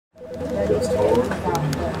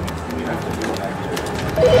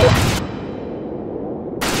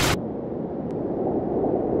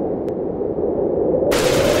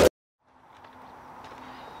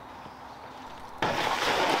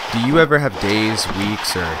you ever have days,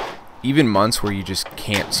 weeks, or even months where you just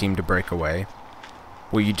can't seem to break away?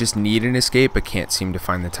 Where you just need an escape but can't seem to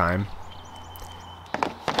find the time?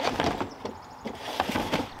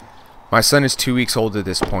 My son is 2 weeks old at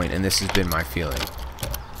this point, and this has been my feeling.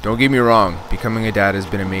 Don't get me wrong, becoming a dad has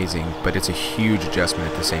been amazing, but it's a huge adjustment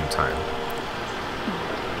at the same time.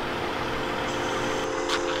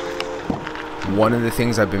 One of the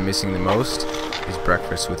things I've been missing the most is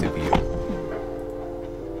breakfast with a view.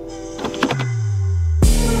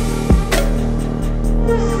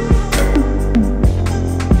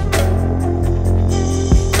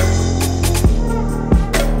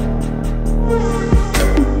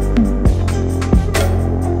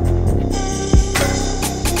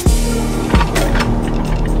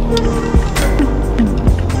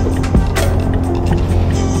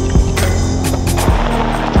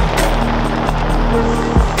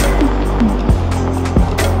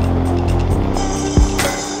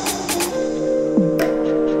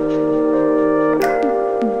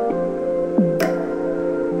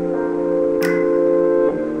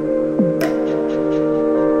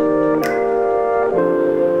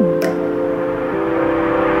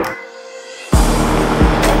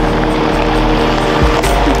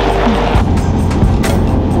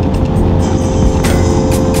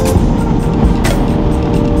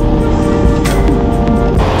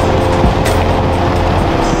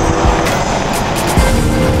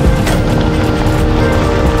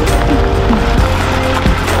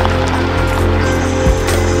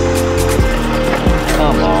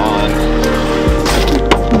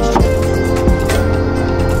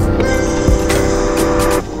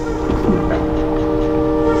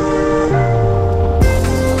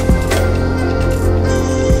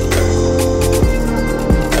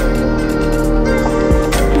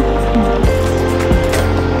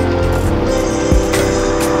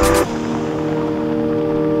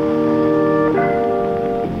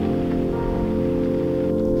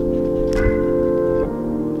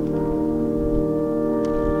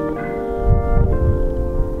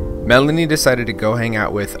 Melanie decided to go hang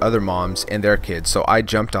out with other moms and their kids, so I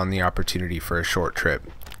jumped on the opportunity for a short trip.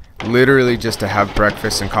 Literally just to have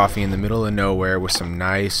breakfast and coffee in the middle of nowhere with some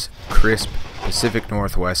nice, crisp Pacific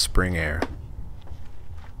Northwest spring air.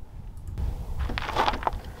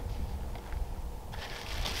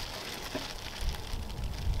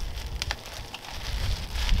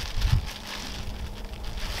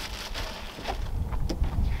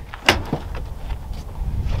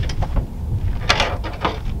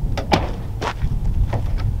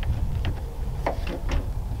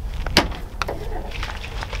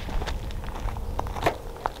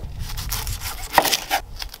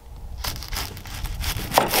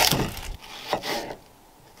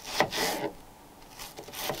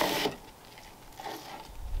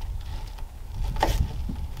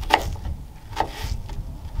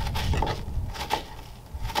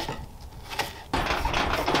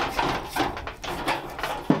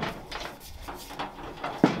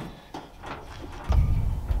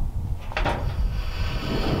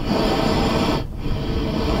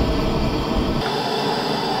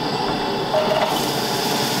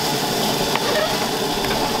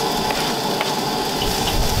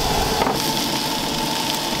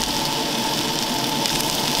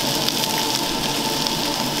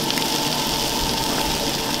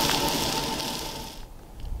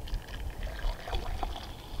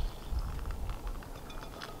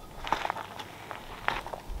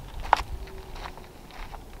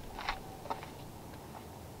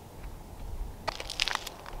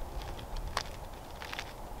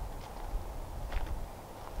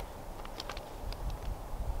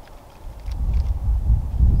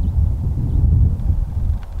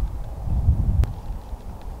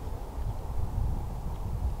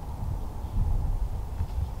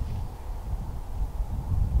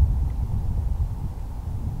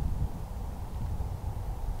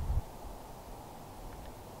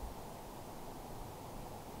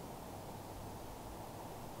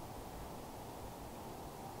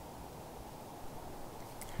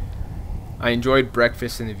 I enjoyed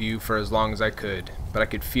breakfast and the view for as long as I could, but I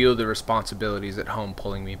could feel the responsibilities at home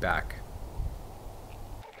pulling me back.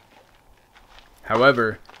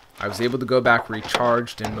 However, I was able to go back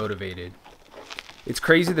recharged and motivated. It's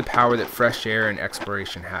crazy the power that fresh air and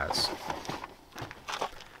exploration has.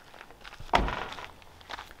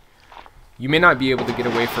 You may not be able to get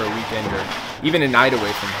away for a weekend or even a night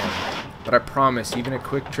away from home, but I promise even a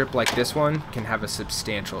quick trip like this one can have a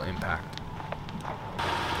substantial impact.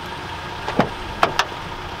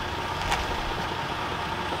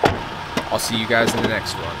 I'll see you guys in the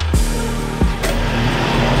next one.